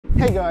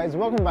Hey guys,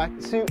 welcome back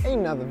to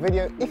another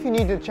video. If you're new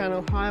to the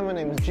channel, hi, my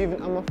name is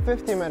Jeevan. I'm a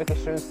 5th-year medical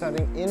student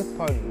studying in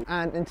Poland.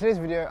 And in today's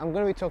video, I'm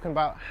going to be talking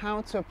about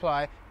how to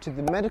apply to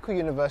the Medical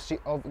University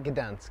of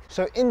Gdansk.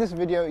 So in this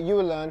video, you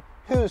will learn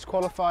who is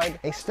qualified,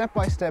 a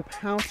step-by-step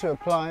how to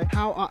apply,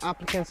 how are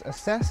applicants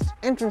assessed,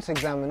 entrance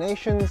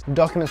examinations,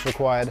 documents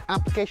required,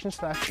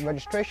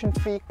 application/registration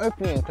fee,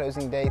 opening and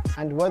closing dates,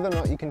 and whether or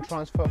not you can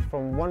transfer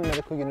from one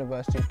medical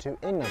university to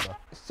another.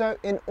 So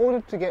in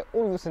order to get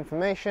all of this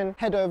information,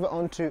 head over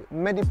onto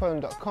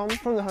MEDIPOLAND.com.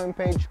 From the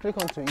homepage, click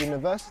onto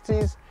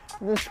universities,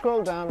 then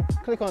scroll down,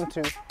 click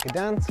onto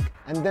Gdansk,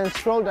 and then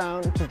scroll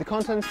down to the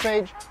contents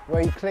page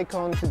where you click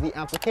onto the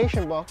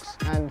application box,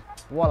 and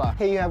voila,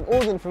 here you have all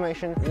the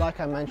information like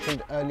I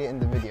mentioned earlier in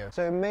the video.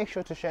 So make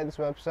sure to share this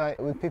website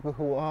with people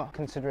who are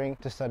considering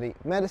to study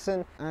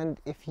medicine, and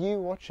if you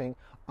watching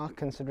are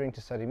considering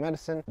to study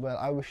medicine, well,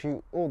 I wish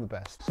you all the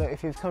best. So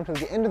if you've come to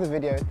the end of the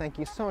video, thank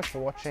you so much for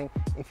watching.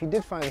 If you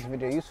did find this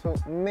video useful,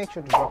 make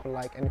sure to drop a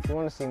like, and if you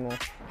want to see more,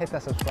 hit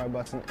that subscribe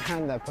button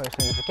and that post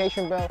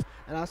notification bell,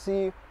 and I'll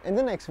see you in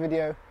the next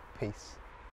video. Peace.